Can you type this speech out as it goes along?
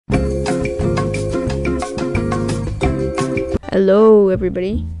Hello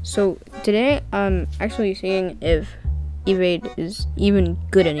everybody. So today I'm actually seeing if Evade is even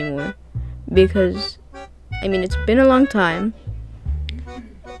good anymore, because I mean it's been a long time.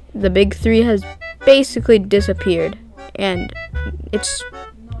 The big three has basically disappeared and it's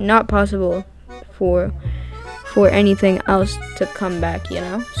not possible for anything else to come back, you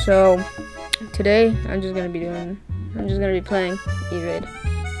know. So today I'm just gonna be playing Evade.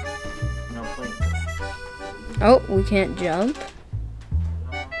 Oh, we can't jump.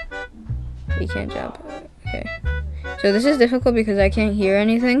 We can't jump. Okay. So this is difficult because I can't hear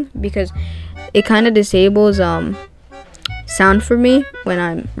anything, because it kind of disables sound for me when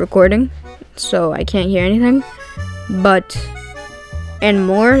I'm recording. So I can't hear anything. And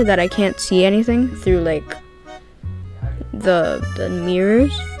more that I can't see anything through like the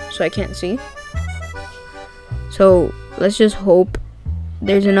mirrors, so I can't see. So let's just hope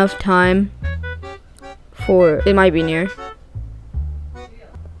there's enough time. It might be near.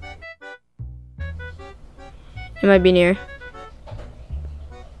 It might be near.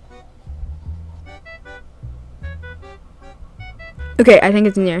 Okay, I think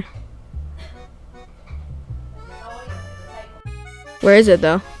it's near. Where is it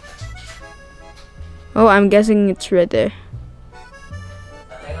though? Oh, I'm guessing it's right there.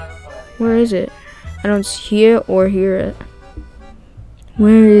 Where is it? I don't see it or hear it.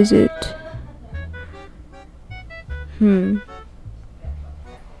 Where is it?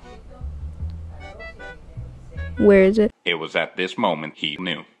 Where is it? It was at this moment he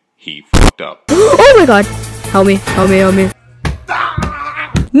knew. He fucked up. Oh my god! Help me, help me, help me.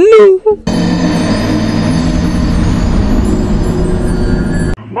 No!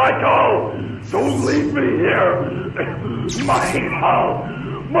 Michael! Don't leave me here! Michael!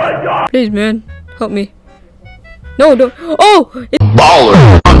 My God! Please, man. Help me. No, don't. Oh! It's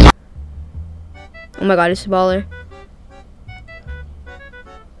Baller! Oh my god, it's a baller.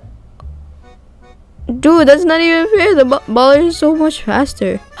 Dude, that's not even fair. The baller is so much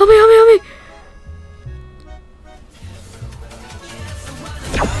faster. Help me, help me, help me.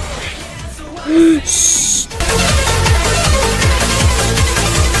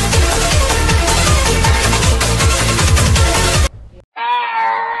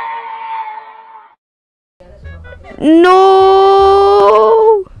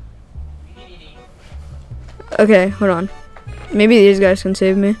 No. Okay, hold on. Maybe these guys can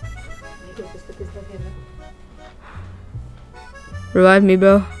save me. Revive me,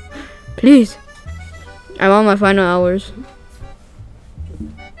 bro. Please. I'm on my final hours.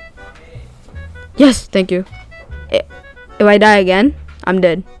 Yes, thank you. If I die again, I'm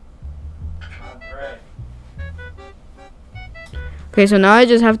dead. Okay, so now I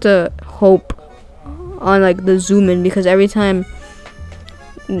just have to hope on like the zoom in, because every time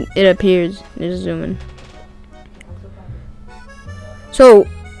it appears, there's zoom in. So,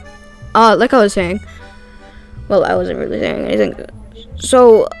 like I was saying, well, I wasn't really saying anything.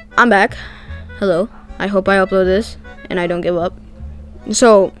 So, I'm back. Hello. I hope I upload this and I don't give up.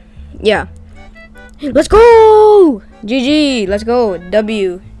 So, yeah. Let's go! GG! Let's go.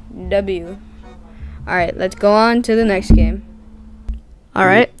 W. Alright, let's go on to the next game.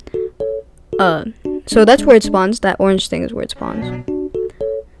 Alright. So that's where it spawns. That orange thing is where it spawns.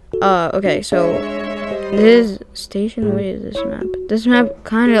 Okay, so this station, what is this map? This map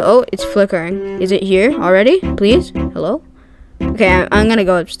kind of, oh, it's flickering. Is it here already? Please? Hello? Okay, I'm gonna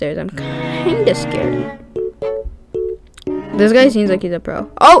go upstairs. I'm kind of scared. This guy seems like he's a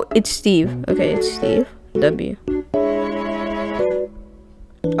pro. Oh, it's Steve. Okay, it's Steve. W.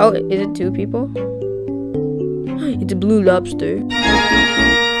 Oh, is it two people? It's a blue lobster.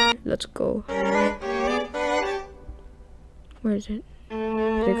 Let's go. Where is it?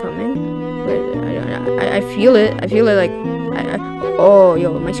 Is it coming? Where is it? I feel it. I feel it like... oh,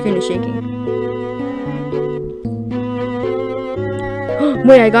 yo, my screen is shaking.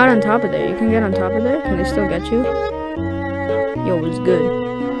 Wait, I got on top of there. You can get on top of there? Can they still get you? Yo, it was good.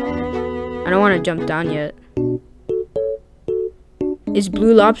 I don't want to jump down yet. Is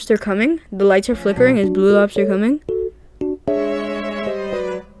Blue Lobster coming? The lights are flickering. Is Blue Lobster coming?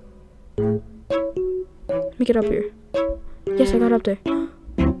 Let me get up here. Yes, I got up there.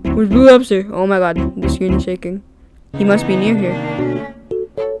 Where's Blue Lobster? Oh my god, the screen is shaking. He must be near here.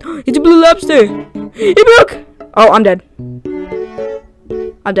 It's a Blue Lobster! He broke! Oh, I'm dead.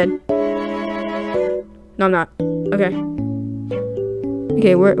 I'm dead. No, I'm not. Okay.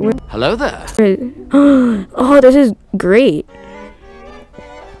 Okay, where? Hello there. Oh, this is great.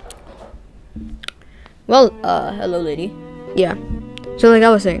 Well, hello, lady. Yeah. So, like I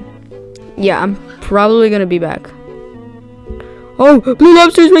was saying, yeah, I'm probably gonna be back. Oh, Blue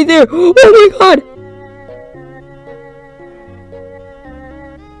Lobster's right there. Oh my god.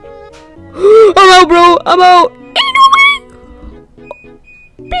 I'm out, bro. I'm out. Ain't no way.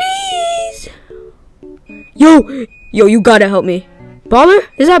 Please. Yo, you gotta help me. Baller?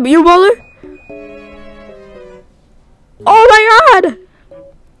 Is that you, Baller? Oh my god.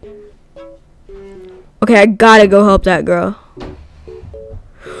 Okay, I gotta go help that girl.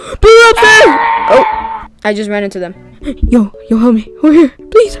 Blue Lobster! Oh, I just ran into them. Yo, help me. Over here,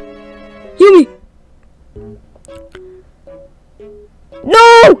 please. Heal me.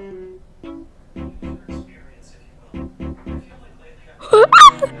 No!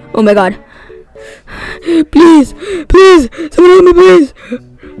 Oh my god. Please, someone help me, please.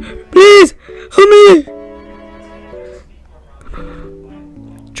 Please, help me.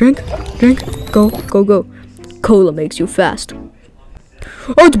 Drink, go. Cola makes you fast.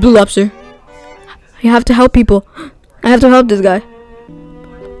 Oh, it's Blue Lobster. I have to help people. I have to help this guy.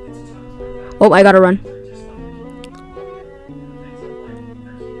 Oh, I gotta run.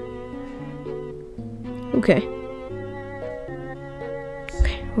 Okay,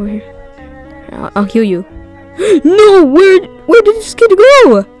 over here. I'll heal you. No, where did this kid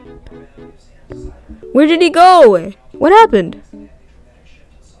go? Where did he go? What happened?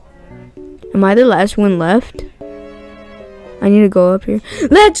 Am I the last one left? I need to go up here.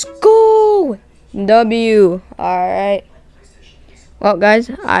 Let's go! W. Alright. Well, guys,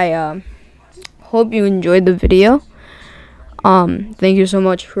 I hope you enjoyed the video. Thank you so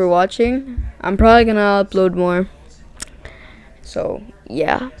much for watching. I'm probably gonna upload more. So,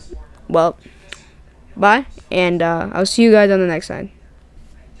 yeah. Well, bye. And I'll see you guys on the next time.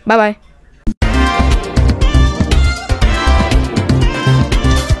 Bye-bye.